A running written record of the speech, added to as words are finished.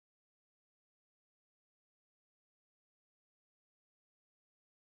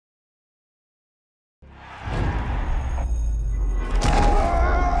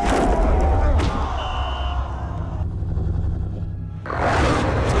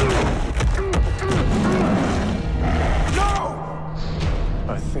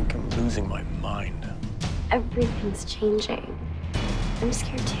Everything's changing. I'm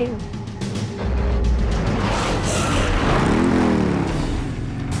scared too.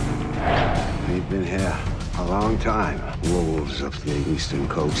 We've been here a long time. Wolves of the eastern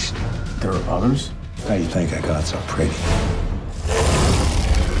coast. There are others? How do you think I got so pretty?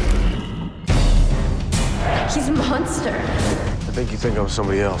 He's a monster. I think you think I'm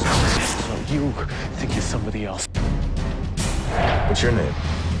somebody else. So you think you're somebody else. What's your name?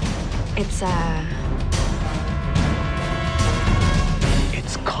 It's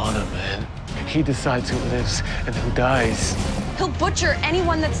Connor, man. He decides who lives and who dies. He'll butcher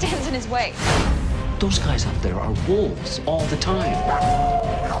anyone that stands in his way. Those guys up there are wolves all the time.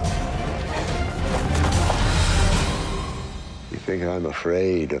 You think I'm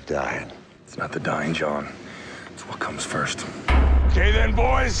afraid of dying? It's not the dying, John. It's what comes first. Okay then,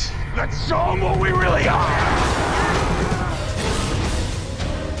 boys. Let's show them what we really are.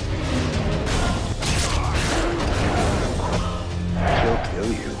 He'll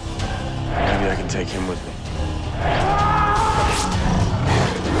kill you. Maybe I can take him with me.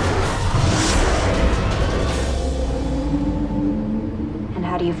 And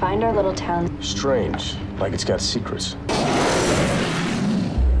how do you find our little town? Strange, like it's got secrets.